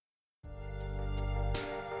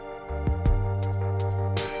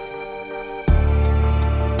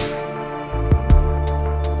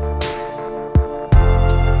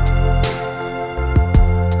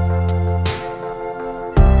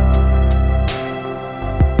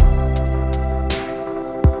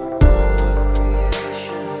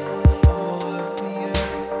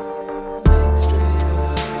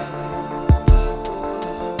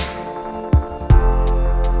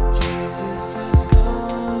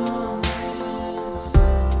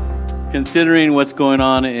Considering what's going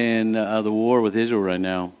on in the war with Israel right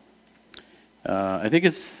now, I think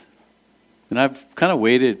and I've kind of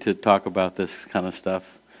waited to talk about this kind of stuff,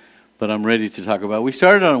 but I'm ready to talk about it. We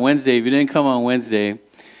started on Wednesday. If you didn't come on Wednesday,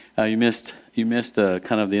 you missed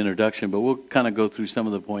kind of the introduction, but we'll kind of go through some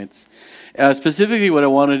of the points. Specifically, what I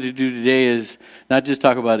wanted to do today is not just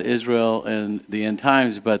talk about Israel and the end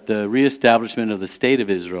times, but the reestablishment of the state of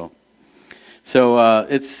Israel. So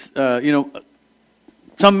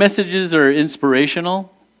some messages are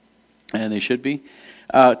inspirational, and they should be.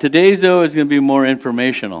 Today's, though, is going to be more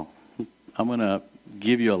informational. I'm going to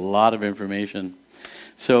give you a lot of information.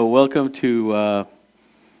 So welcome to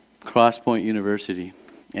Crosspoint University,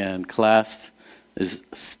 and class is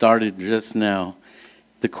started just now.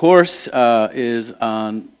 The course is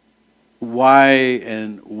on why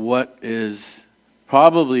and what is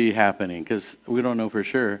probably happening, because we don't know for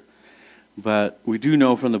sure, but we do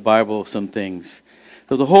know from the Bible some things.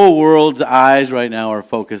 So the whole world's eyes right now are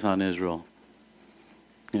focused on Israel.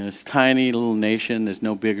 This tiny little nation is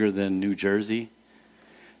no bigger than New Jersey.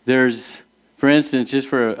 There's, for instance, just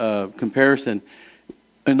for a comparison,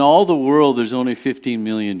 in all the world there's only 15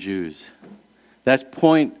 million Jews. That's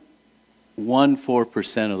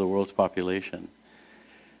 0.14% of the world's population.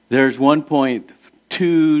 There's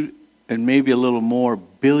 1.2 and maybe a little more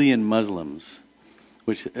billion Muslims,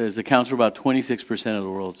 which accounts for about 26% of the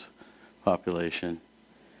world's population.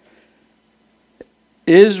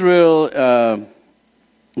 Israel,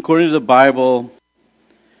 according to the Bible,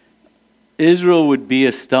 Israel would be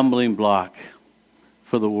a stumbling block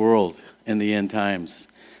for the world in the end times.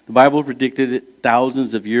 The Bible predicted it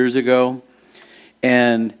thousands of years ago,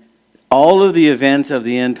 and all of the events of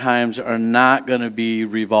the end times are not going to be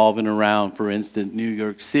revolving around, for instance, New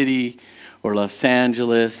York City or Los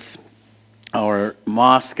Angeles or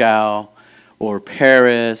Moscow or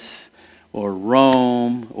Paris or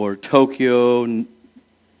Rome or Tokyo.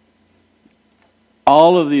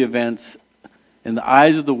 All of the events in the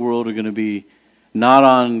eyes of the world are going to be not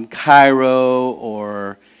on Cairo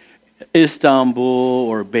or Istanbul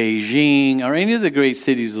or Beijing or any of the great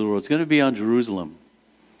cities of the world. It's going to be on Jerusalem.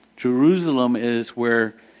 Jerusalem is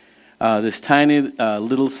where this tiny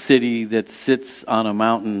little city that sits on a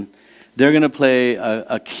mountain, they're going to play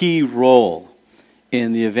a key role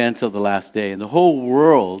in the events of the last day. And the whole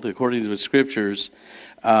world, according to the scriptures,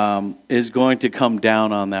 is going to come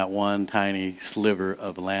down on that one tiny sliver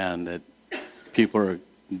of land that people are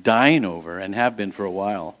dying over and have been for a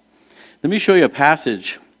while. Let me show you a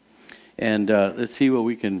passage, and let's see what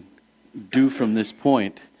we can do from this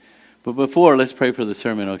point. But before, let's pray for the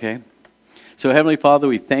sermon, okay? So, Heavenly Father,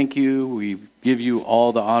 we thank you. We give you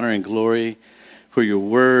all the honor and glory for your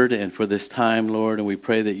word and for this time, Lord, and we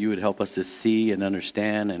pray that you would help us to see and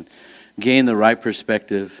understand and gain the right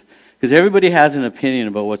perspective. Because everybody has an opinion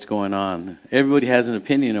about what's going on. Everybody has an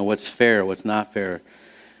opinion on what's fair, what's not fair,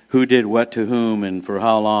 who did what to whom and for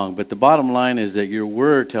how long. But the bottom line is that your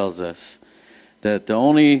word tells us that the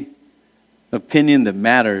only opinion that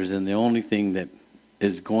matters and the only thing that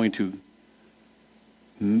is going to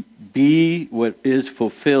be what is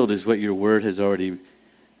fulfilled is what your word has already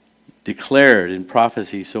declared in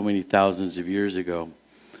prophecy so many thousands of years ago.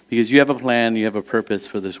 Because you have a plan, you have a purpose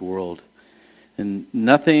for this world. And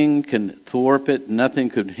nothing can thwart it, nothing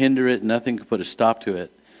could hinder it, nothing could put a stop to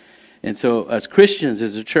it. And so as Christians,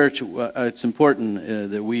 as a church, it's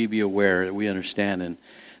important that we be aware, that we understand, and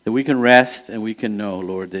that we can rest and we can know,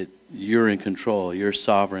 Lord, that you're in control, you're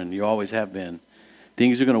sovereign, you always have been.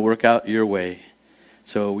 Things are going to work out your way.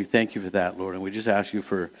 So we thank you for that, Lord. And we just ask you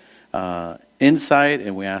for insight,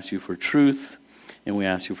 and we ask you for truth, and we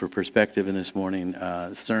ask you for perspective in this morning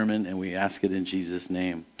sermon, and we ask it in Jesus'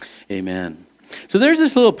 name. Amen. So there's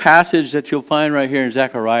this little passage that you'll find right here in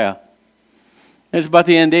Zechariah. It's about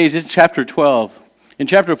the end days. It's chapter 12. In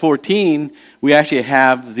chapter 14, we actually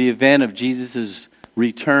have the event of Jesus'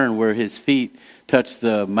 return where his feet touched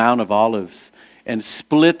the Mount of Olives and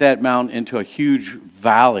split that mountain into a huge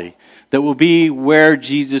valley that will be where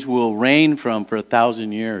Jesus will reign from for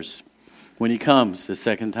 1,000 years when he comes the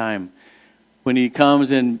second time. When he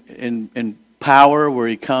comes in power, where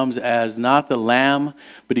he comes as not the lamb,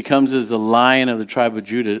 but he comes as the lion of the tribe of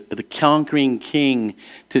Judah, the conquering king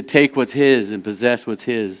to take what's his and possess what's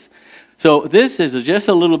his. So this is just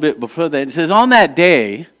a little bit before that. It says, on that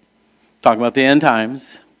day, talking about the end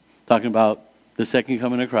times, talking about the second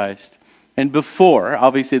coming of Christ, and before,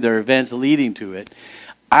 obviously there are events leading to it,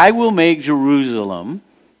 I will make Jerusalem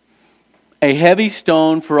a heavy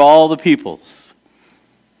stone for all the peoples.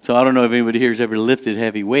 So I don't know if anybody here has ever lifted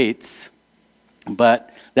heavy weights,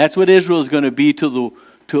 but that's what Israel is going to be to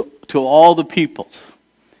all the peoples.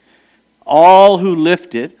 All who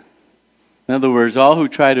lift it In other words, all who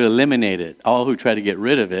try to eliminate it, all who try to get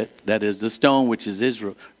rid of it, that is the stone, which is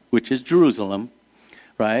Israel, which is Jerusalem,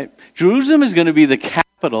 right? Jerusalem is going to be the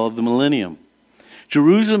capital of the millennium.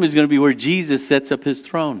 Jerusalem is going to be where Jesus sets up his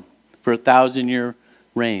throne for a 1,000-year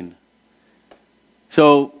reign.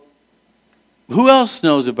 So, who else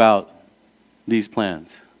knows about these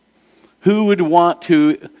plans? Who would want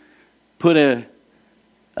to put a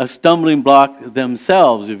stumbling block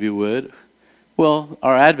themselves, if you would? Well,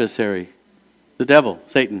 our adversary, the devil,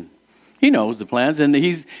 Satan. He knows the plans, and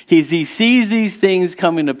he sees these things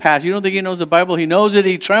coming to pass. You don't think he knows the Bible? He knows it.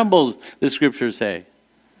 He trembles, the scriptures say.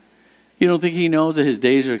 You don't think he knows that his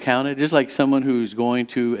days are counted? Just like someone who's going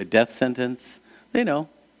to a death sentence, they know.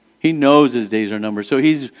 He knows his days are numbered. So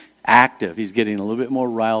he's active. He's getting a little bit more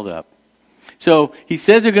riled up. So he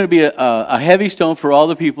says there's going to be a heavy stone for all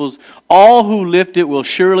the peoples. All who lift it will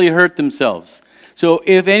surely hurt themselves. So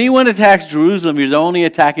if anyone attacks Jerusalem, you're only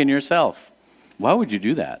attacking yourself. Why would you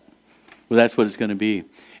do that? Well, that's what it's going to be.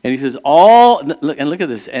 And he says, look at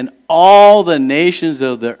this, and all the nations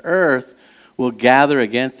of the earth will gather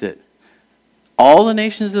against it. All the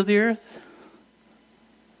nations of the earth?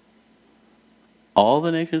 All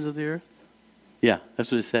the nations of the earth? Yeah,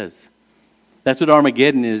 that's what it says. That's what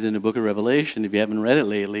Armageddon is in the book of Revelation. If you haven't read it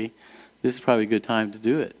lately, this is probably a good time to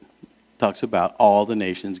do it. It talks about all the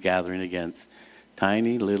nations gathering against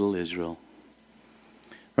tiny little Israel.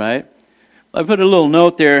 Right? I put a little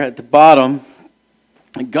note there at the bottom.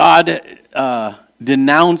 God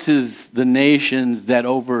denounces the nations that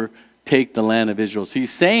overtake the land of Israel. So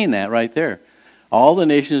he's saying that right there. All the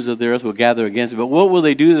nations of the earth will gather against it. But what will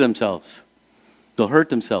they do to themselves? They'll hurt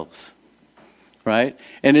themselves. Right?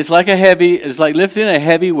 And it's like lifting a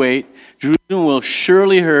heavy weight. Jerusalem will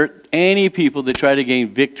surely hurt any people that try to gain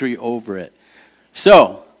victory over it.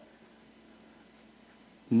 So,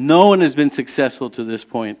 no one has been successful to this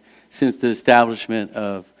point since the establishment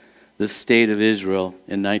of the state of Israel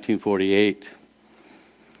in 1948.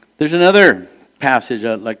 There's another passage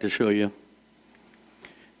I'd like to show you.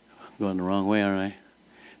 I'm going the wrong way, aren't I?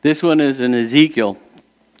 This one is in Ezekiel.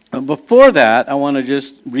 But before that, I want to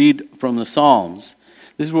just read from the Psalms.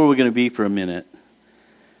 This is where we're going to be for a minute.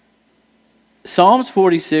 Psalms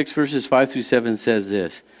 46, verses 5 through 7 says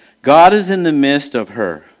this: God is in the midst of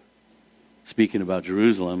her, speaking about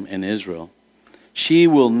Jerusalem and Israel. She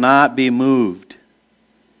will not be moved.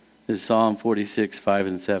 This is Psalm 46, 5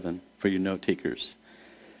 and 7 for your note takers.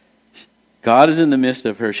 God is in the midst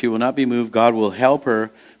of her. She will not be moved. God will help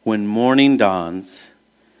her when morning dawns.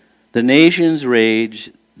 The nations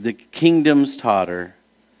rage. The kingdoms totter.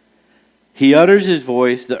 He utters his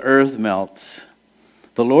voice. The earth melts.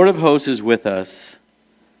 The Lord of hosts is with us.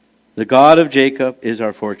 The God of Jacob is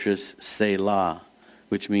our fortress. Selah,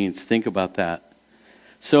 which means think about that.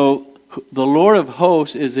 So the Lord of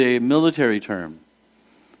hosts is a military term.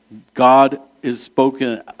 God is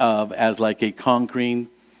spoken of as like a conquering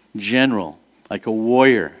general, like a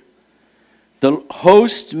warrior. The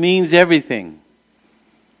host means everything.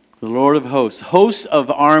 The Lord of hosts. Hosts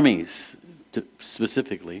of armies,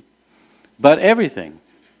 specifically. But everything.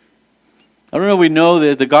 I don't know if we know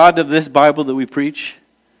that the God of this Bible that we preach,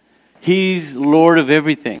 He's Lord of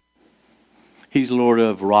everything. He's Lord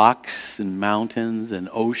of rocks and mountains and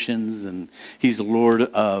oceans, and He's Lord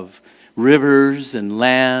of rivers and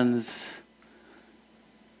lands.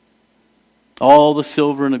 All the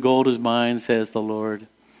silver and the gold is mine, says the Lord.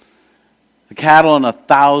 The cattle on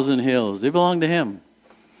 1,000 hills, they belong to Him.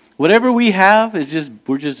 Whatever we have is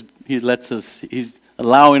He lets us, He's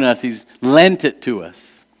allowing us, He's lent it to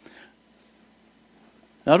us.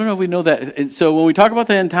 I don't know if we know that. And so when we talk about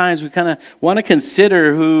the end times, we kind of want to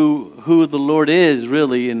consider who the Lord is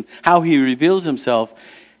really and how He reveals Himself.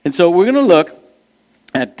 And so we're going to look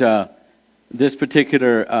at this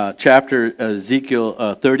particular chapter,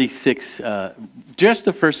 Ezekiel 36, just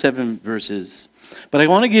the first 7 verses. But I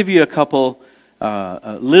want to give you a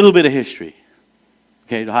little bit of history.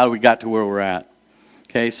 Okay, how we got to where we're at.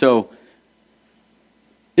 Okay, so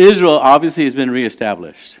Israel obviously has been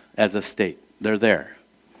reestablished as a state. They're there,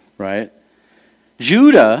 right?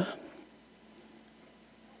 Judah,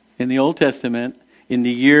 in the Old Testament, in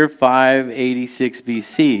the year 586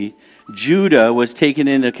 BC, Judah was taken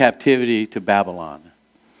into captivity to Babylon.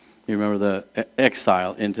 You remember the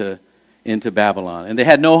exile into Babylon. And they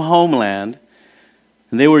had no homeland.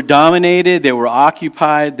 And they were dominated, they were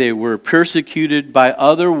occupied, they were persecuted by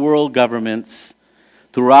other world governments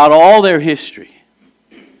throughout all their history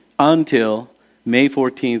until May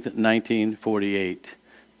 14th, 1948,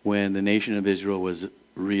 when the nation of Israel was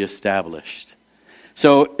reestablished.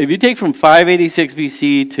 So if you take from 586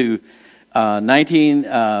 BC to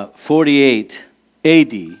 1948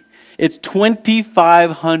 AD, It's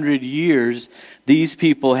 2,500 years these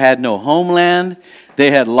people had no homeland. They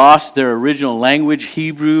had lost their original language,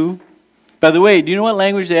 Hebrew. By the way, do you know what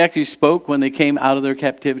language they actually spoke when they came out of their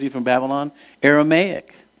captivity from Babylon?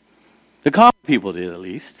 Aramaic. The common people did, at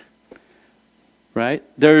least. Right?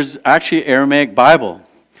 There's actually an Aramaic Bible.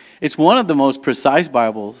 It's one of the most precise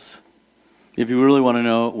Bibles, if you really want to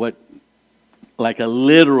know what, like a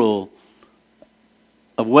literal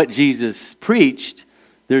of what Jesus preached.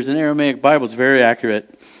 There's an Aramaic Bible. It's very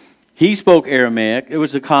accurate. He spoke Aramaic. It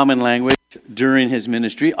was a common language during his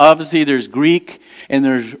ministry. Obviously, there's Greek and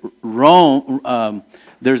there's Rome.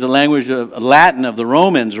 There's a language of Latin of the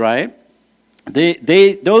Romans, right?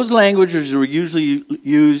 Those languages were usually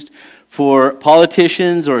used for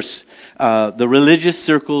politicians or the religious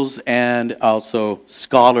circles and also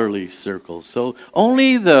scholarly circles. So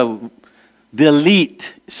only the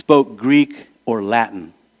elite spoke Greek or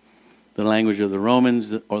Latin, the language of the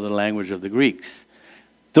Romans or the language of the Greeks.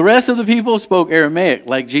 The rest of the people spoke Aramaic,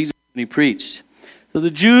 like Jesus when he preached. So the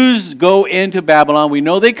Jews go into Babylon. We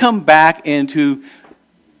know they come back into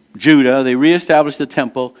Judah. They reestablish the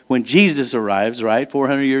temple when Jesus arrives, right?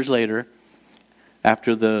 400 years later,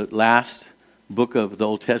 after the last book of the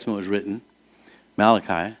Old Testament was written,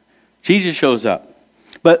 Malachi, Jesus shows up.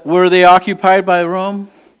 But were they occupied by Rome?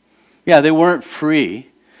 Yeah, they weren't free.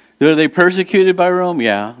 Were they persecuted by Rome?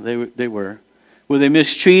 Yeah, they were. Were they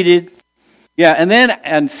mistreated? Yeah, and then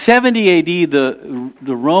in 70 AD,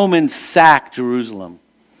 the Romans sacked Jerusalem.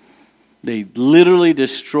 They literally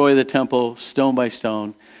destroy the temple stone by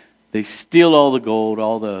stone. They steal all the gold,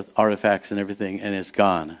 all the artifacts and everything, and it's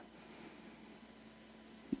gone.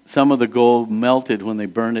 Some of the gold melted when they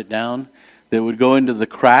burned it down. They would go into the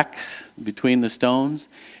cracks between the stones,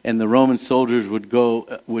 and the Roman soldiers would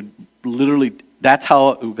literally, that's how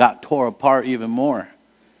it got tore apart even more.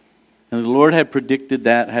 And the Lord had predicted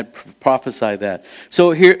that, had prophesied that.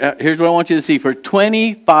 So here's what I want you to see. For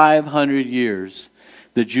 2,500 years,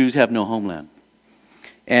 the Jews have no homeland.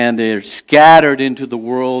 And they're scattered into the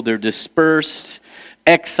world. They're dispersed,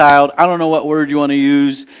 exiled. I don't know what word you want to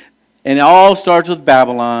use. And it all starts with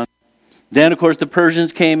Babylon. Then, of course, the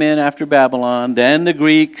Persians came in after Babylon. Then the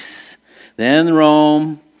Greeks. Then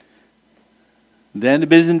Rome. Then the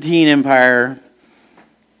Byzantine Empire,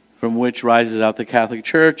 from which rises out the Catholic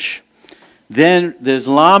Church. Then the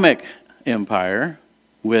Islamic Empire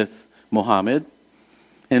with Muhammad.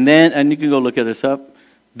 And you can go look at this up.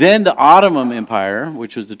 Then the Ottoman Empire,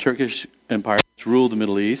 which was the Turkish Empire, which ruled the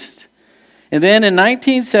Middle East. And then in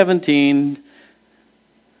 1917,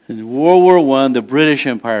 in World War I, the British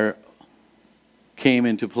Empire came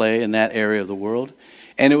into play in that area of the world.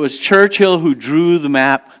 And it was Churchill who drew the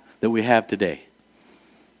map that we have today.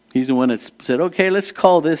 He's the one that said, okay, let's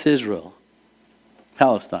call this Israel,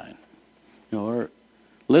 Palestine. Or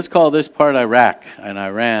let's call this part Iraq and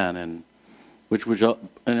Iran, and which in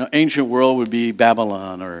an ancient world would be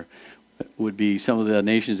Babylon, or would be some of the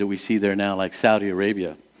nations that we see there now, like Saudi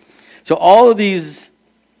Arabia. So all of these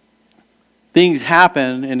things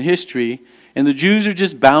happen in history, and the Jews are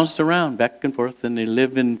just bounced around back and forth, and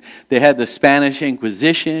they had the Spanish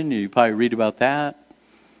Inquisition. You probably read about that.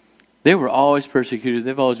 They were always persecuted.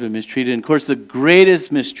 They've always been mistreated. And of course, the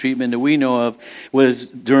greatest mistreatment that we know of was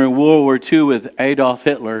during World War II with Adolf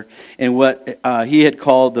Hitler and what he had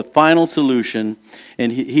called the final solution.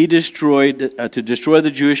 And he destroyed, to destroy the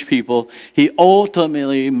Jewish people, he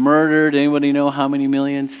ultimately murdered, anybody know how many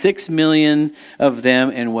million? 6 million of them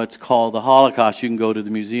in what's called the Holocaust. You can go to the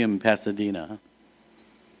museum in Pasadena.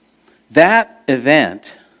 That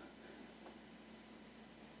event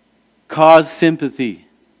caused sympathy.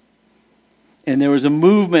 And there was a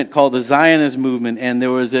movement called the Zionist movement, and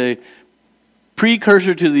there was a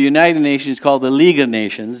precursor to the United Nations called the League of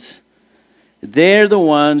Nations. They're the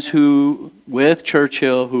ones who, with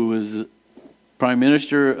Churchill, who was Prime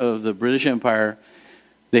Minister of the British Empire,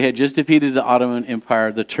 they had just defeated the Ottoman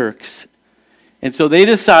Empire, the Turks. And so they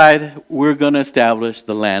decide, we're going to establish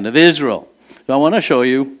the land of Israel. So I want to show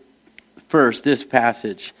you first this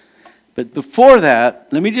passage. But before that,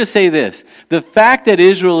 let me just say this. The fact that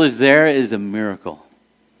Israel is there is a miracle.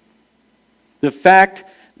 The fact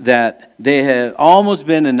that they have almost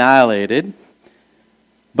been annihilated,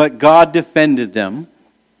 but God defended them,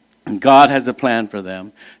 and God has a plan for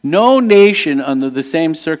them. No nation under the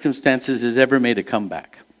same circumstances has ever made a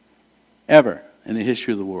comeback. Ever in the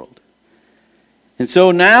history of the world. And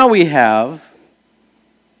so now we have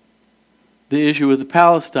the issue with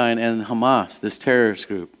Palestine and Hamas, this terrorist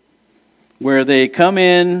group, where they come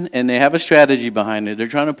in and they have a strategy behind it. They're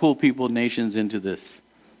trying to pull nations into this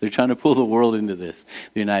They're trying to pull the world into this.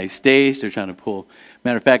 The United States, they're trying to pull.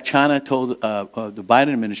 Matter of fact, China told the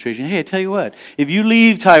Biden administration, hey, I tell you what, if you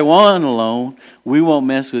leave Taiwan alone, we won't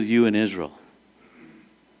mess with you in Israel.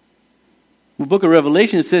 The book of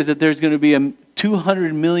Revelation says that there's going to be a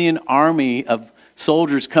 200 million army of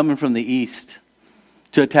soldiers coming from the east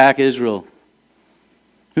to attack Israel.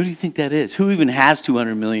 Who do you think that is? Who even has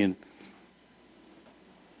 200 million?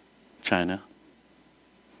 China.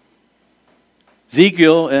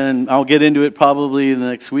 Ezekiel, and I'll get into it probably in the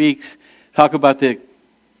next weeks, talk about the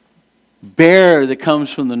bear that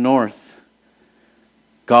comes from the north,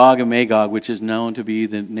 Gog and Magog, which is known to be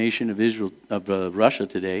the nation of Israel, of Russia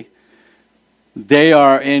today. They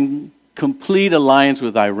are in complete alliance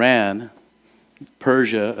with Iran,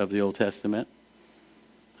 Persia of the Old Testament.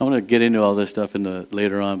 I want to get into all this stuff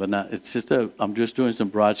later on, but not. It's just I'm just doing some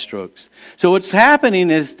broad strokes. So what's happening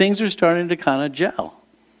is things are starting to kind of gel,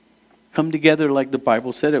 come together like the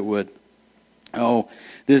Bible said it would. Oh,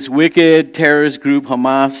 this wicked terrorist group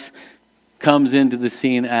Hamas comes into the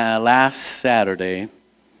scene last Saturday,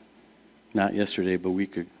 not yesterday, but a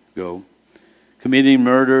week ago, committing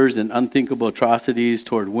murders and unthinkable atrocities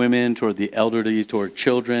toward women, toward the elderly, toward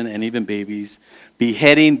children, and even babies,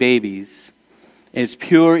 beheading babies. It's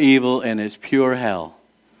pure evil and it's pure hell.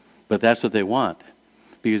 But that's what they want,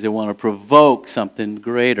 because they want to provoke something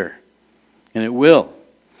greater. And it will.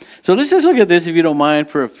 So let's just look at this, if you don't mind,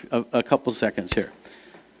 for a couple seconds here.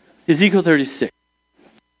 Ezekiel 36.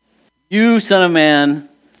 You, son of man,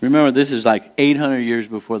 remember this is like 800 years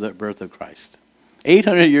before the birth of Christ.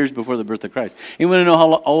 800 years before the birth of Christ. You want to know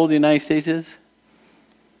how old the United States is?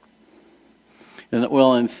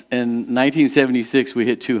 Well, in 1976, we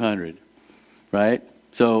hit 200. Right?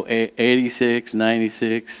 So 86,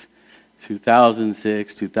 96,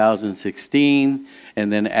 2006, 2016,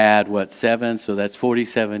 and then add, 7? So that's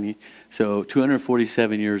 47. So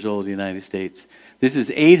 247 years old, the United States. This is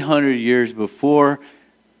 800 years before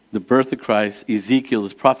the birth of Christ. Ezekiel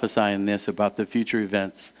is prophesying this about the future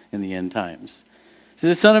events in the end times. He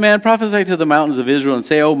says, Son of man, prophesy to the mountains of Israel and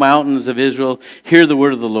say, O mountains of Israel, hear the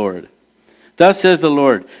word of the Lord. Thus says the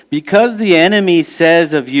Lord, because the enemy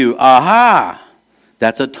says of you, aha!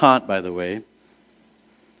 That's a taunt, by the way.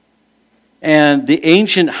 And the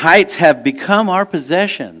ancient heights have become our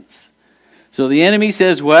possessions. So the enemy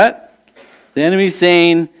says what? The enemy's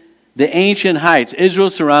saying the ancient heights.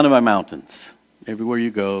 Israel's surrounded by mountains. Everywhere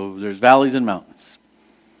you go, there's valleys and mountains.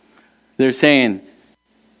 They're saying,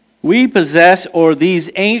 we possess, or these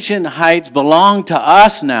ancient heights belong to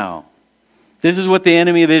us now. This is what the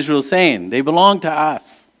enemy of Israel is saying. They belong to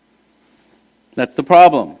us. That's the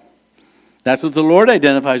problem. That's what the Lord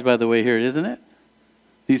identifies, by the way, here, isn't it?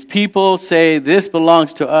 These people say, this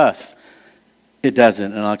belongs to us. It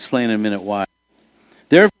doesn't, and I'll explain in a minute why.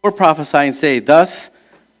 Therefore prophesy and say, thus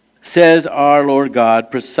says our Lord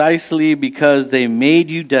God, precisely because they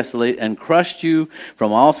made you desolate and crushed you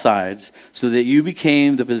from all sides, so that you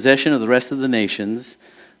became the possession of the rest of the nations.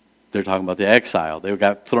 They're talking about the exile. They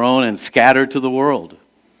got thrown and scattered to the world,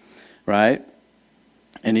 right?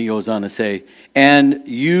 And he goes on to say, and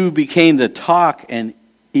you became the talk and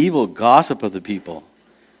evil gossip of the people.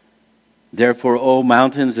 Therefore, O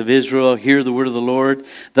mountains of Israel, hear the word of the Lord.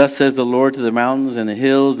 Thus says the Lord to the mountains and the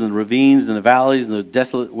hills and the ravines and the valleys and the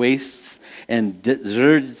desolate wastes and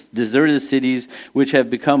deserted cities, which have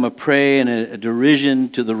become a prey and a derision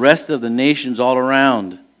to the rest of the nations all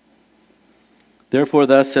around. Therefore,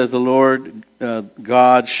 thus says the Lord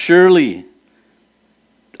God, surely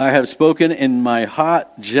I have spoken in my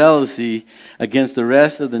hot jealousy against the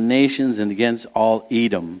rest of the nations and against all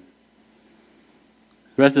Edom.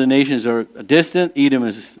 The rest of the nations are distant. Edom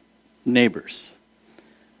is neighbors.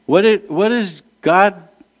 What does God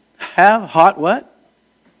have? Hot what?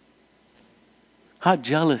 Hot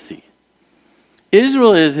jealousy.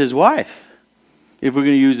 Israel is his wife, if we're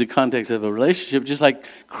going to use the context of a relationship, just like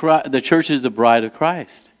the church is the bride of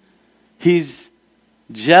Christ. He's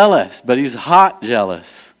jealous, but he's hot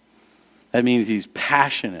jealous. That means he's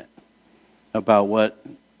passionate about what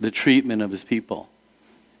the treatment of his people,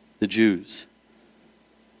 the Jews.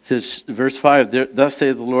 It says, verse 5, thus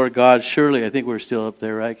saith the Lord God, surely, I think we're still up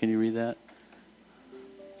there, right? Can you read that?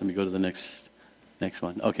 Let me go to the next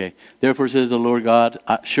one. Okay. Therefore says the Lord God,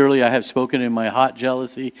 surely I have spoken in my hot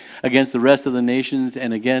jealousy against the rest of the nations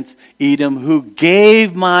and against Edom, who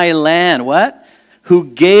gave my land. What? Who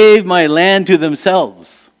gave my land to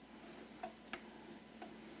themselves.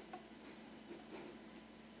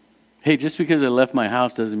 Hey, just because I left my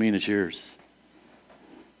house doesn't mean it's yours.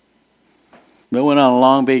 I went on a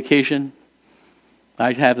long vacation.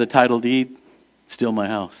 I have the title deed, still my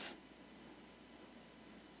house.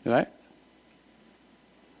 Right?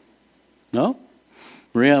 No?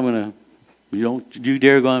 Maria, you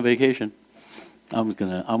dare go on vacation. I'm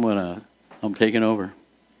taking over.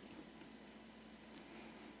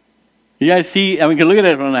 You guys see, we can look at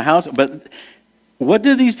it from the house, but what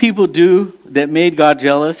did these people do that made God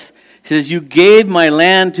jealous? He says, "You gave my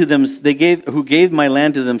land to them." Who gave my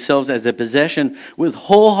land to themselves as a possession with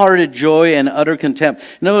wholehearted joy and utter contempt.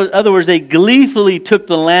 In other words, they gleefully took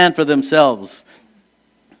the land for themselves,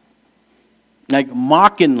 like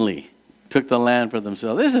mockingly took the land for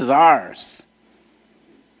themselves. This is ours.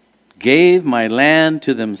 Gave my land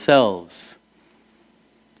to themselves.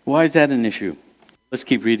 Why is that an issue? Let's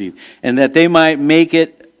keep reading. "And that they might make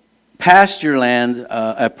it pasture land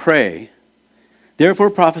a prey. Therefore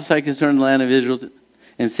prophesy concerning the land of Israel,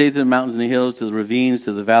 and say to the mountains and the hills, to the ravines,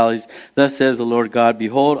 to the valleys, thus says the Lord God,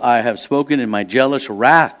 behold, I have spoken in my jealous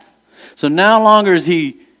wrath." So no longer is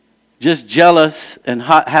he just jealous and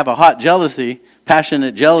have a hot jealousy,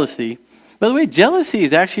 passionate jealousy. By the way, jealousy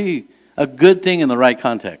is actually a good thing in the right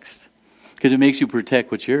context, because it makes you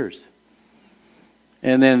protect what's yours.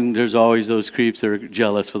 And then there's always those creeps that are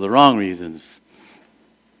jealous for the wrong reasons.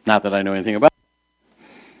 Not that I know anything about it.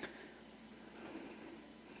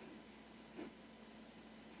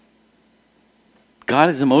 God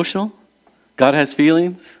is emotional. God has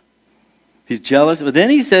feelings. He's jealous. But then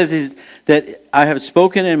he says that I have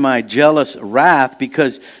spoken in my jealous wrath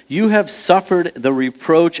because you have suffered the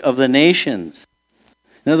reproach of the nations.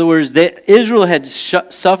 In other words, Israel had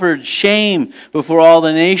suffered shame before all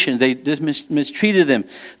the nations. They just mistreated them.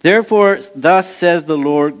 Therefore, thus says the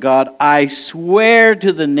Lord God, I swear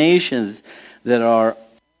to the nations that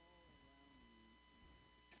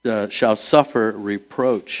shall suffer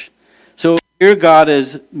reproach. So here God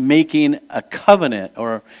is making a covenant,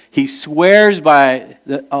 or he swears that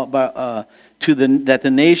the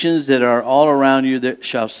nations that are all around you that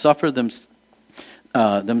shall suffer themselves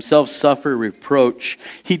suffer reproach.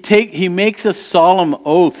 He makes a solemn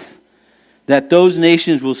oath that those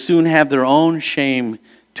nations will soon have their own shame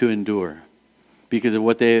to endure because of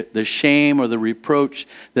the shame or the reproach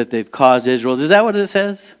that they've caused Israel. Is that what it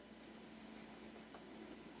says?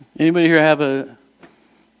 Anybody here have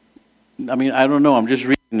I don't know. I'm just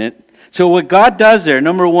reading it. So what God does there,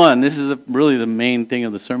 number one, this is really the main thing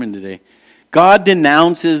of the sermon today. God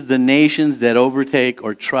denounces the nations that overtake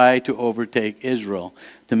or try to overtake Israel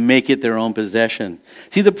to make it their own possession.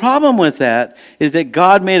 See, the problem with that is that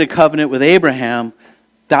God made a covenant with Abraham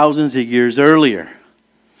thousands of years earlier.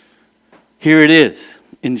 Here it is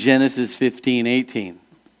in Genesis 15:18.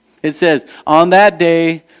 It says, on that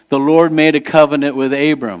day the Lord made a covenant with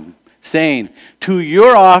Abram, saying, to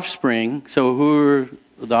your offspring, so who are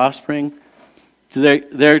the offspring? To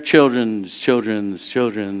their children's,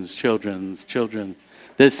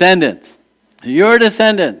 descendants, your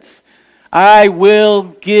descendants, I will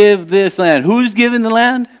give this land. Who's giving the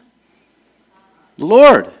land? The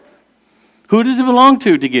Lord. Who does it belong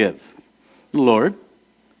to give? The Lord.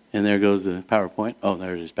 And there goes the PowerPoint. Oh,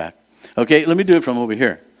 there it is back. Okay, let me do it from over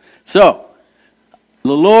here. So,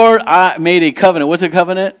 the Lord made a covenant. What's a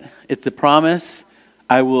covenant? It's the promise.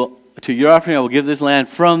 To your offspring, I will give this land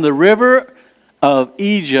from the river of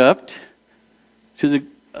Egypt to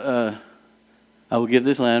I will give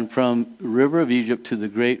this land from the river of Egypt to the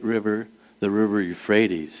great river, the river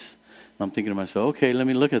Euphrates. I'm thinking to myself, okay, let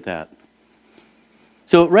me look at that.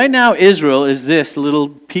 So right now Israel is this little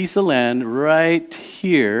piece of land right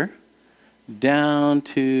here down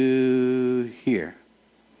to here.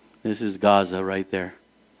 This is Gaza right there.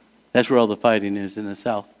 That's where all the fighting is in the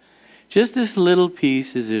south. Just this little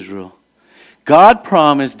piece is Israel. God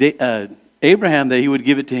promised Abraham that he would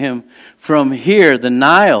give it to him from here, the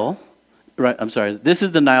Nile. Right, I'm sorry. This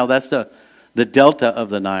is the Nile. That's the delta of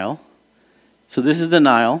the Nile. So this is the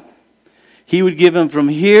Nile. He would give him from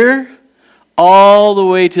here all the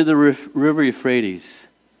way to the river Euphrates.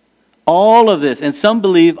 All of this. And some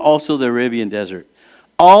believe also the Arabian desert.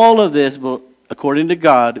 All of this, according to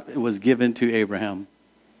God, was given to Abraham.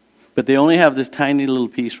 But they only have this tiny little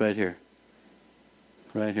piece right here.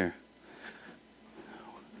 Right here.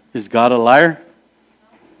 Is God a liar?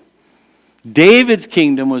 David's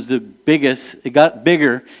kingdom was the biggest. It got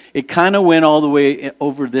bigger. It kind of went all the way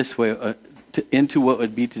over this way into what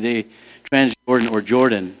would be today Transjordan or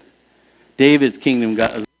Jordan. David's kingdom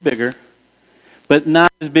got a little bigger, but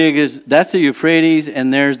not as big as, that's the Euphrates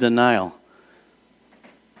and there's the Nile.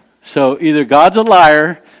 So either God's a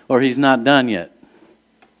liar or he's not done yet.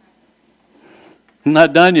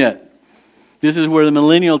 Not done yet. This is where the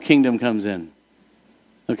millennial kingdom comes in.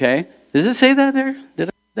 Okay? Does it say that there? Did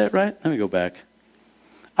I get that right? Let me go back.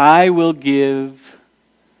 I will give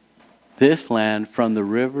this land from the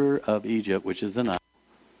river of Egypt, which is the Nile,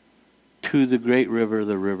 to the great river,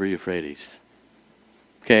 the river Euphrates.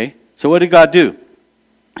 Okay, so what did God do?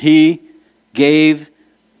 He gave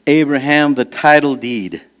Abraham the title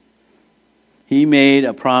deed. He made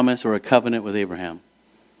a promise or a covenant with Abraham.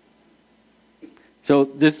 So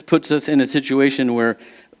this puts us in a situation where,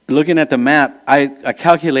 looking at the map, I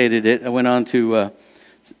calculated it. I went on to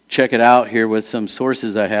check it out here with some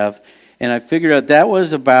sources I have, and I figured out that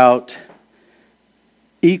was about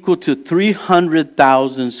equal to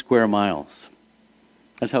 300,000 square miles.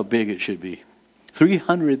 That's how big it should be.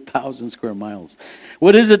 300,000 square miles.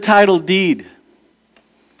 What is a title deed?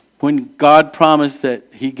 When God promised that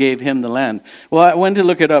he gave him the land. Well, I went to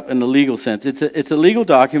look it up in the legal sense. It's a legal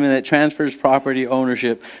document that transfers property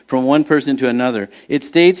ownership from one person to another. It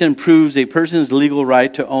states and proves a person's legal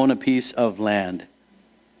right to own a piece of land.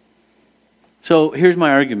 So here's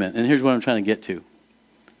my argument, and here's what I'm trying to get to.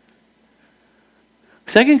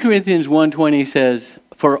 2 Corinthians 1:20 says,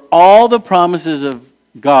 "For all the promises of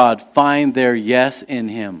God find their yes in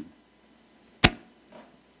him."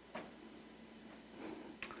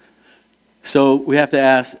 So we have to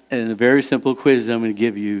ask, in a very simple quiz I'm going to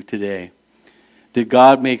give you today, did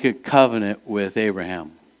God make a covenant with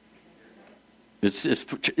Abraham?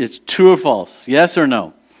 It's true or false? Yes or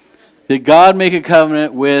no? Did God make a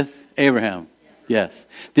covenant with Abraham? Yes.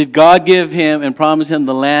 Did God give him and promise him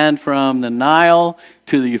the land from the Nile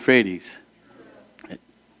to the Euphrates?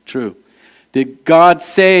 True. Did God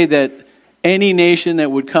say that any nation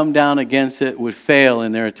that would come down against it would fail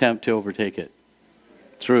in their attempt to overtake it?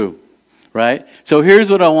 True. Right? So here's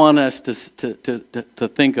what I want us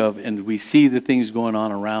to think of, and we see the things going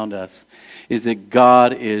on around us, is that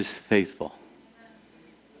God is faithful.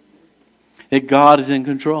 That God is in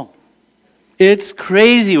control. It's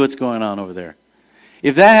crazy what's going on over there.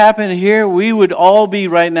 If that happened here, we would all be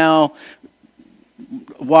right now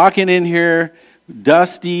walking in here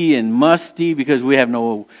dusty and musty because we have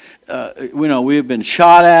no, we've been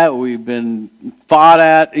shot at, we've been fought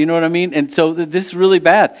at, you know what I mean? And so this is really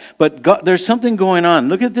bad. But God, there's something going on.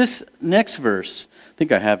 Look at this next verse. I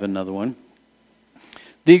think I have another one.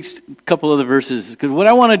 These couple other verses, because what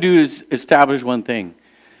I want to do is establish one thing.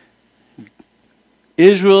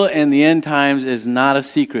 Israel and the end times is not a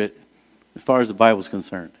secret as far as the Bible is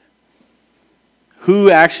concerned. Who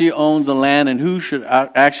actually owns the land and who should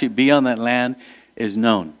actually be on that land is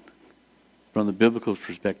known from the biblical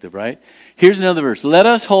perspective, right? Here's another verse. Let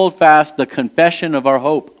us hold fast the confession of our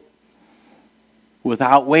hope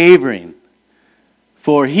without wavering.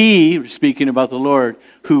 For he, speaking about the Lord,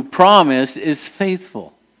 who promised is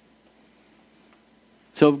faithful.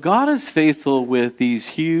 So if God is faithful with these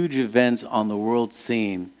huge events on the world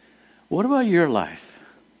scene, what about your life?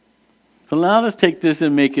 So now let's take this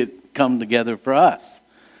and make it come together for us.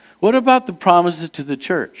 What about the promises to the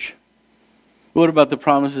church? What about the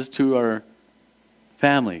promises to our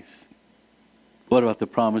families? What about the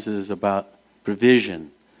promises about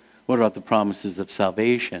provision? What about the promises of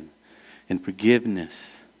salvation and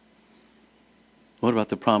forgiveness? What about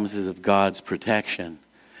the promises of God's protection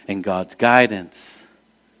and God's guidance?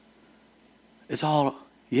 It's all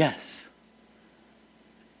yes.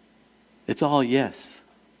 It's all yes.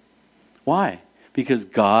 Why? Because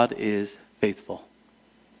God is faithful.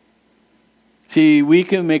 See, we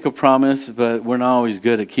can make a promise, but we're not always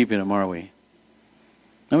good at keeping them, are we?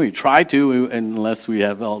 And we try to, unless we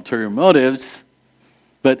have ulterior motives.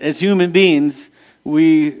 But as human beings,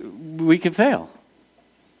 we can fail.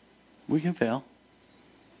 We can fail.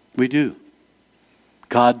 We do.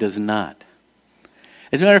 God does not.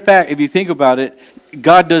 As a matter of fact, if you think about it,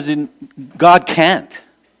 God can't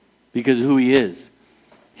because of who he is.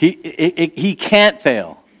 He can't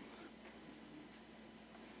fail.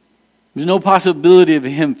 There's no possibility of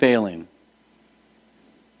him failing.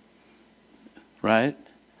 Right?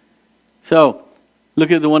 So,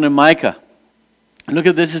 look at the one in Micah. Look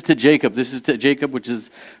at this is to Jacob. This is to Jacob, which is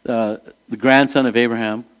the grandson of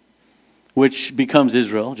Abraham, which becomes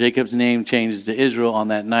Israel. Jacob's name changes to Israel on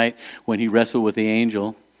that night when he wrestled with the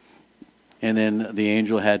angel. And then the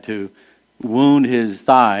angel had to wound his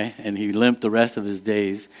thigh, and he limped the rest of his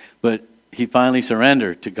days. But he finally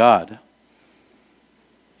surrendered to God.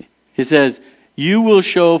 He says, you will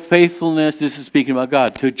show faithfulness, this is speaking about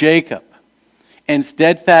God, to Jacob, and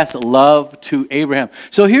steadfast love to Abraham.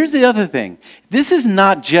 So here's the other thing. This is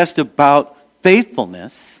not just about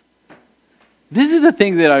faithfulness. This is the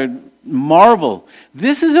thing that I marvel.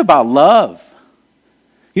 This is about love.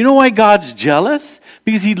 You know why God's jealous?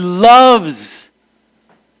 Because he loves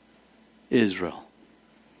Israel,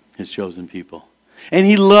 his chosen people. And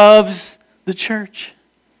he loves the church.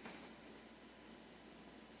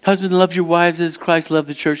 Husbands, love your wives as Christ loved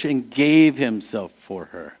the church and gave himself for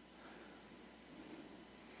her.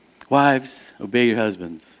 Wives, obey your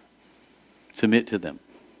husbands. Submit to them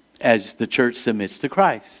as the church submits to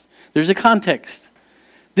Christ. There's a context.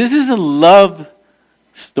 This is a love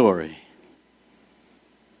story.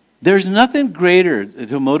 There's nothing greater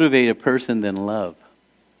to motivate a person than love.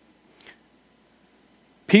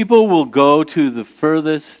 People will go to the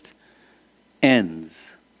furthest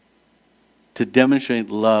ends to demonstrate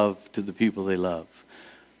love to the people they love.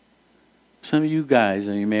 Some of you guys,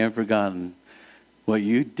 and you may have forgotten what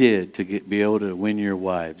you did to be able to win your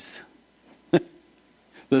wives.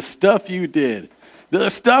 The stuff you did. The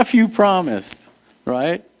stuff you promised.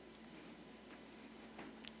 Right?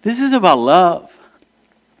 This is about love.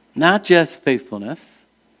 Not just faithfulness.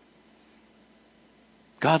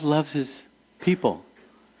 God loves His people.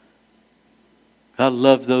 God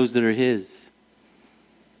loves those that are His.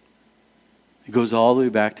 It goes all the way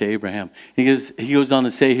back to Abraham. He goes on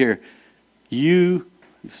to say here, you,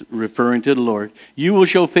 referring to the Lord, you will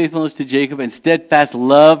show faithfulness to Jacob and steadfast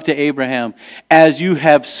love to Abraham, as you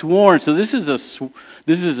have sworn. So this is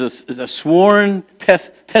a sworn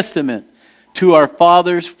testament to our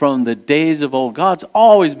fathers from the days of old. God's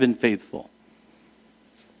always been faithful.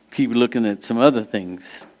 Keep looking at some other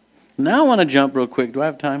things. Now I want to jump real quick. Do I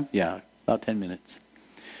have time? Yeah, about 10 minutes.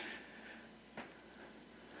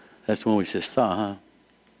 That's when we just saw, huh?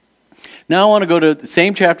 Now I want to go to the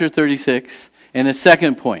same chapter 36 and a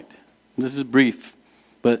second point. This is brief,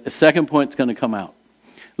 but a second point is going to come out.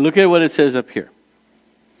 Look at what it says up here.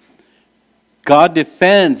 God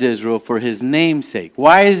defends Israel for His name's sake.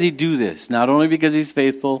 Why does He do this? Not only because He's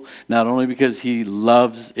faithful, not only because He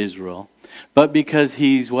loves Israel, but because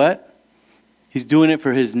He's what? He's doing it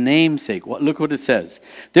for His name's sake. Look what it says.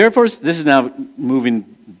 Therefore, this is now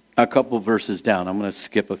moving a couple verses down. I'm going to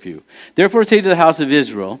skip a few. Therefore say to the house of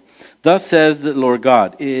Israel, thus says the Lord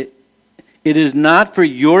God, it is not for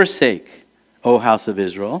your sake, O house of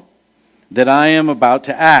Israel, that I am about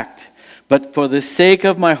to act, but for the sake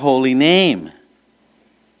of my holy name.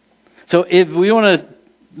 So if we want to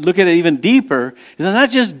look at it even deeper, I'm not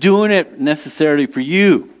just doing it necessarily for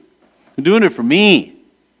you. I'm doing it for me.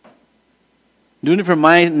 I'm doing it for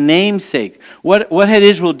my name's sake. What had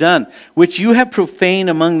Israel done? Which you have profaned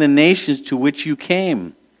among the nations to which you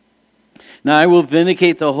came. Now I will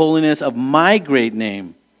vindicate the holiness of my great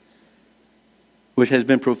name, which has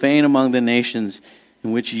been profaned among the nations,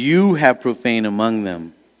 in which you have profaned among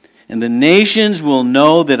them. And the nations will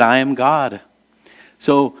know that I am God.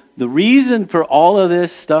 So the reason for all of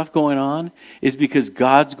this stuff going on is because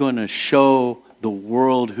God's going to show the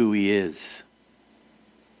world who He is.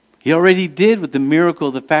 He already did with the miracle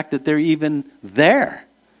of the fact that they're even there,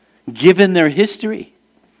 given their history.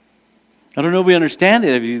 I don't know if we understand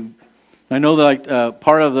it. I know that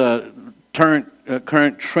part of the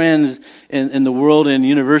current trends in the world and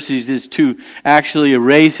universities is to actually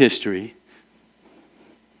erase history.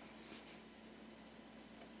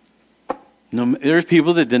 No, there's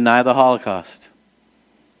people that deny the Holocaust.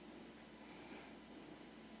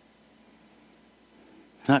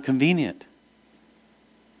 It's not convenient.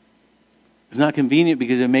 It's not convenient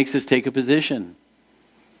because it makes us take a position.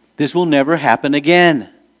 This will never happen again.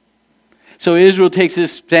 So Israel takes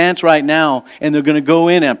this stance right now, and they're going to go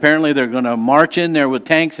in, and apparently they're going to march in there with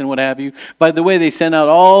tanks and what have you. By the way, they send out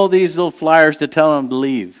all these little flyers to tell them to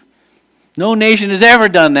leave. No nation has ever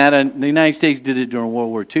done that, and the United States did it during World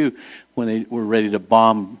War II. When they were ready to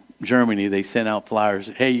bomb Germany, they sent out flyers.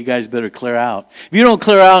 Hey, you guys better clear out. If you don't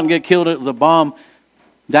clear out and get killed with a bomb,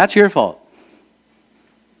 that's your fault.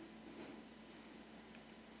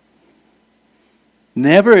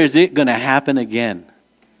 Never is it going to happen again,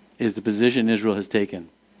 is the position Israel has taken.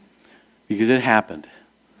 Because it happened.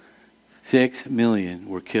 6 million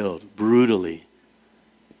were killed brutally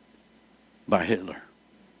by Hitler,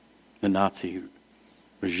 the Nazi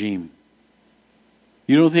regime.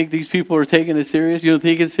 You don't think these people are taking it serious? You don't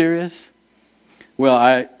think it's serious?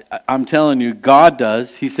 Well, I'm telling you, God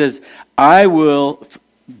does. He says, I will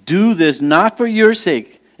do this not for your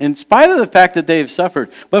sake, in spite of the fact that they have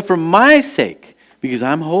suffered, but for my sake, because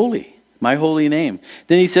I'm holy, my holy name.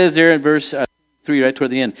 Then he says there in verse 3, right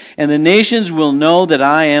toward the end, and the nations will know that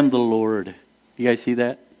I am the Lord. You guys see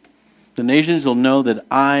that? The nations will know that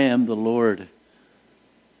I am the Lord.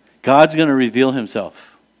 God's going to reveal Himself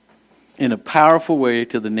in a powerful way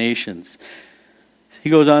to the nations.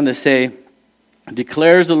 He goes on to say,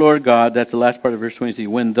 declares the Lord God, that's the last part of verse 23,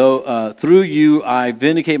 when through you I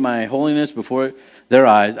vindicate my holiness before their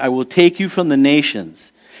eyes, I will take you from the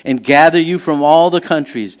nations and gather you from all the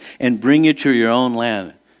countries and bring you to your own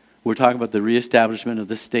land. We're talking about the reestablishment of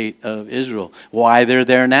the state of Israel. Why they're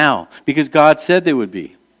there now? Because God said they would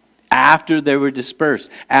be. after they were dispersed,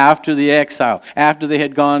 after the exile, after they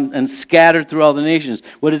had gone and scattered through all the nations.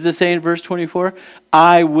 What does this say in verse 24?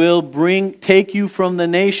 I will take you from the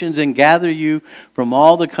nations and gather you from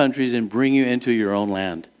all the countries and bring you into your own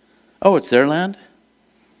land. Oh, it's their land?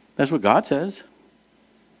 That's what God says.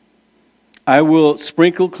 I will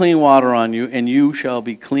sprinkle clean water on you, and you shall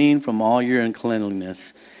be clean from all your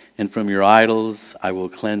uncleanliness. And from your idols I will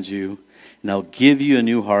cleanse you. And I'll give you a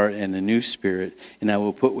new heart and a new spirit, and I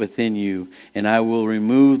will put within you. And I will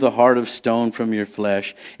remove the heart of stone from your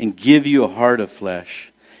flesh, and give you a heart of flesh.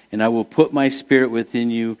 And I will put my spirit within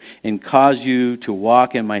you, and cause you to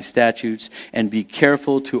walk in my statutes, and be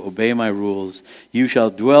careful to obey my rules. You shall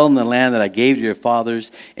dwell in the land that I gave to your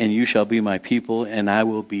fathers, and you shall be my people, and I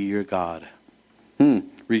will be your God.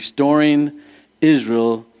 Restoring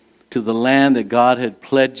Israel to the land that God had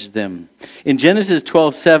pledged them. In Genesis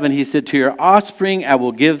 12:7, he said, to your offspring I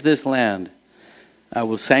will give this land. I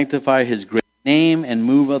will sanctify his great name and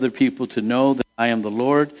move other people to know that I am the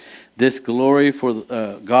Lord. This glory for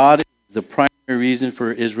God is the primary reason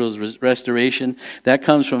for Israel's restoration. That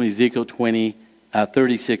comes from Ezekiel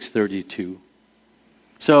 36:32.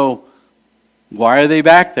 So, why are they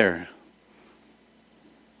back there?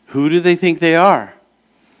 Who do they think they are?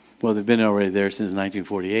 Well, they've been already there since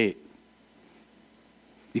 1948.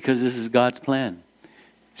 Because this is God's plan.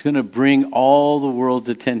 He's going to bring all the world's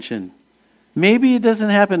attention. Maybe it doesn't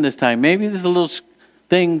happen this time. Maybe this little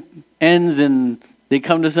thing ends and they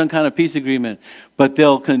come to some kind of peace agreement. But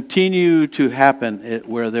they'll continue to happen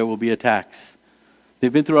where there will be attacks.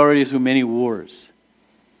 They've been through already so many wars.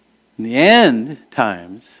 In the end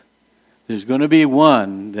times, there's going to be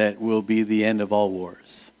one that will be the end of all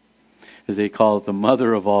wars. As they call it, the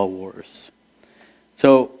mother of all wars.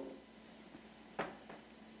 So,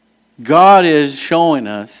 God is showing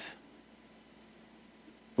us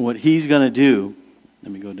what He's going to do.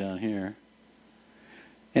 Let me go down here.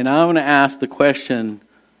 And I'm going to ask the question,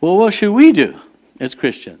 well, what should we do as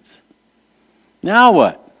Christians? Now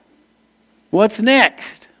what? What's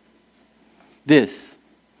next? This.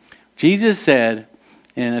 Jesus said,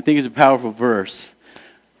 and I think it's a powerful verse,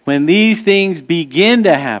 when these things begin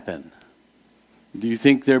to happen, do you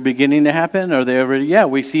think they're beginning to happen? Or are they already? Yeah,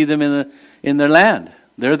 we see them in their land.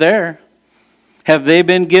 They're there. Have they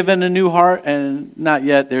been given a new heart? And not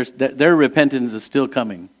yet. Their repentance is still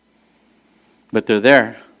coming. But they're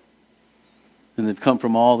there. And they've come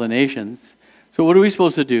from all the nations. So what are we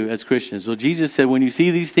supposed to do as Christians? Well, Jesus said, when you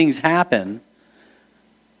see these things happen,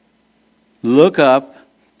 look up,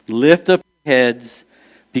 lift up your heads,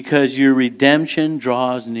 because your redemption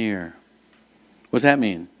draws near. What's that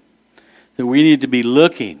mean? That we need to be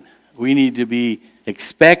looking. We need to be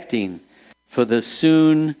expecting for the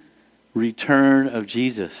soon return of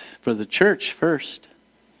Jesus. For the church first.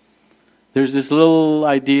 There's this little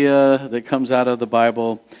idea that comes out of the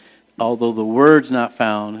Bible, although the word's not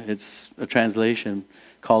found, it's a translation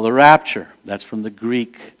called the rapture. That's from the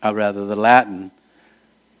Greek, or rather the Latin.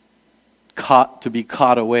 To be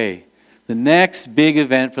caught away. The next big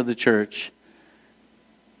event for the church,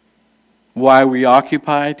 why we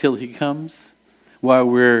occupy till He comes, why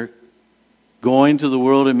we're going to the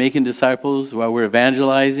world and making disciples, while we're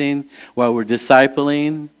evangelizing, while we're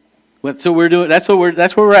discipling. So we're doing. That's where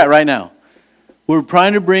we're at right now. We're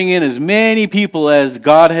trying to bring in as many people as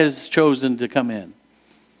God has chosen to come in.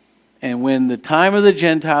 And when the time of the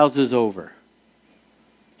Gentiles is over,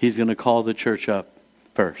 He's going to call the church up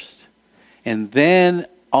first. And then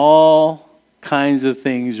all kinds of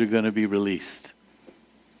things are going to be released.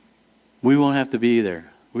 We won't have to be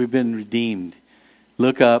there. We've been redeemed.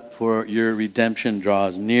 Look up, for your redemption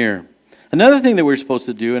draws near. Another thing that we're supposed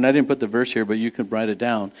to do, and I didn't put the verse here, but you can write it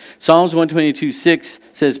down. Psalms 122:6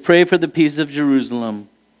 says, pray for the peace of Jerusalem.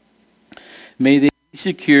 May they be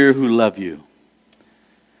secure who love you.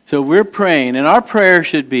 So we're praying, and our prayer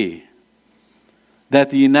should be that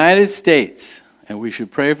the United States, and we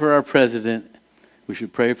should pray for our president, we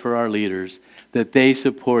should pray for our leaders, that they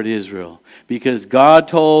support Israel. Because God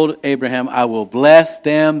told Abraham, I will bless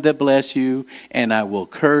them that bless you, and I will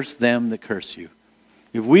curse them that curse you.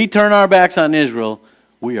 If we turn our backs on Israel,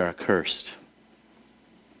 we are cursed.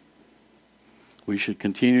 We should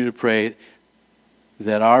continue to pray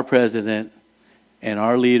that our president and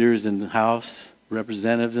our leaders in the House,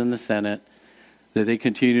 representatives in the Senate, that they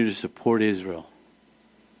continue to support Israel.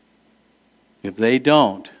 If they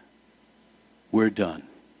don't, we're done.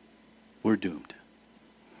 We're doomed.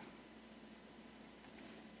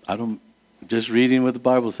 Just reading what the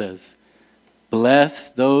Bible says.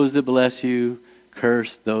 Bless those that bless you,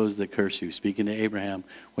 curse those that curse you. Speaking to Abraham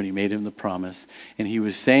when he made him the promise. And he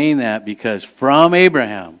was saying that because from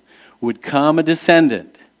Abraham would come a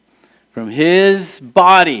descendant From his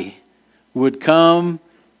body would come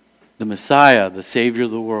the Messiah, the Savior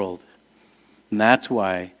of the world. And that's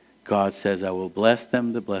why God says, I will bless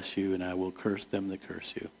them that bless you, and I will curse them that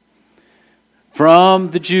curse you.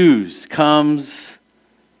 From the Jews comes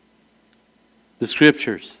the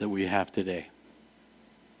scriptures that we have today.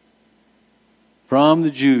 From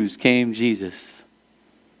the Jews came Jesus.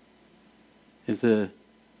 It's a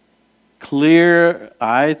clear,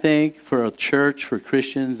 I think, for a church, for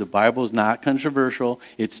Christians, the Bible is not controversial.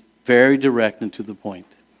 It's very direct and to the point.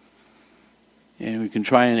 And we can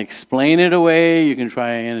try and explain it away. You can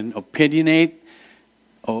try and opinionate.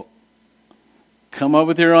 Come up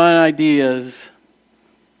with your own ideas.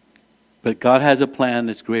 But God has a plan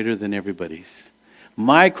that's greater than everybody's.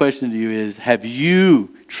 My question to you is, have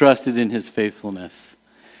you trusted in his faithfulness?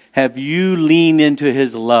 Have you leaned into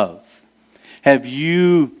his love? Have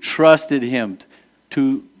you trusted him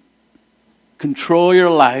to control your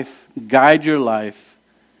life, guide your life?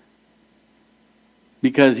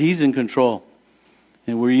 Because he's in control.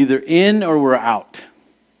 And we're either in or we're out.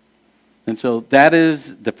 And so that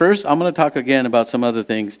is the first. I'm going to talk again about some other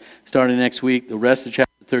things starting next week, the rest of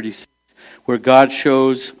chapter 36, where God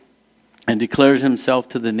shows and declares himself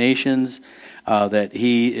to the nations that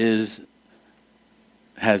he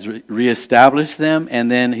has reestablished them, and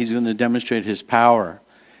then he's going to demonstrate his power.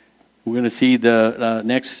 We're going to see the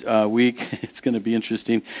next week. It's going to be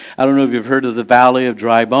interesting. I don't know if you've heard of the Valley of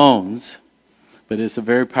Dry Bones, but it's a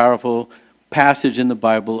very powerful passage in the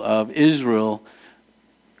Bible of Israel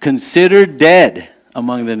considered dead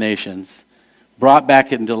among the nations, brought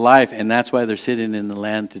back into life, and that's why they're sitting in the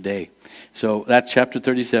land today. So that's chapter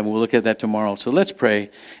 37. We'll look at that tomorrow. So let's pray,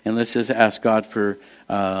 and let's just ask God for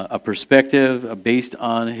a perspective based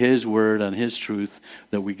on his word, on his truth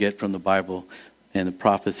that we get from the Bible and the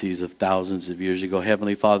prophecies of thousands of years ago.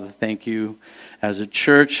 Heavenly Father, thank you. As a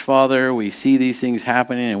church, Father, we see these things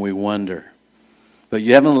happening and we wonder. But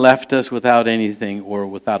you haven't left us without anything or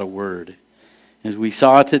without a word. As we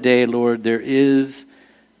saw today, Lord, there is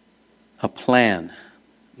a plan.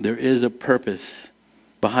 There is a purpose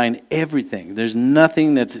behind everything. There's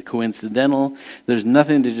nothing that's coincidental. There's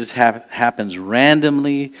nothing that just happens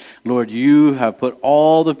randomly. Lord, you have put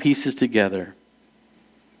all the pieces together.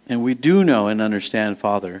 And we do know and understand,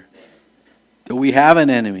 Father, that we have an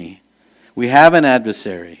enemy. We have an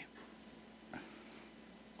adversary.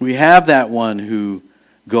 We have that one who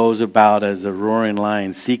goes about as a roaring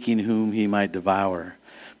lion, seeking whom he might devour.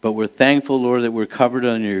 But we're thankful, Lord, that we're covered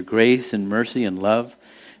under your grace and mercy and love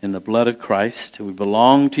in the blood of Christ. We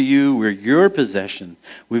belong to you. We're your possession.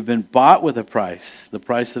 We've been bought with a price, the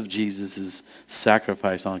price of Jesus'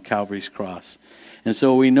 sacrifice on Calvary's cross. And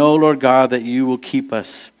so we know, Lord God, that you will keep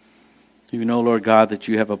us. We know, Lord God, that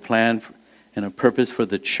you have a plan and a purpose for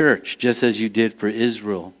the church, just as you did for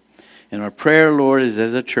Israel. And our prayer, Lord, is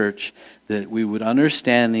as a church that we would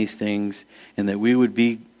understand these things and that we would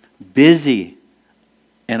be busy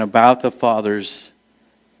and about the Father's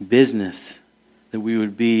business, that we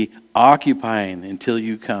would be occupying until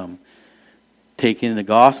you come, taking the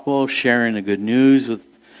gospel, sharing the good news with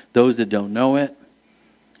those that don't know it,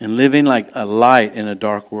 and living like a light in a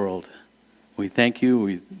dark world. We thank you.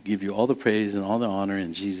 We give you all the praise and all the honor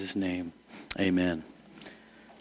in Jesus' name. Amen.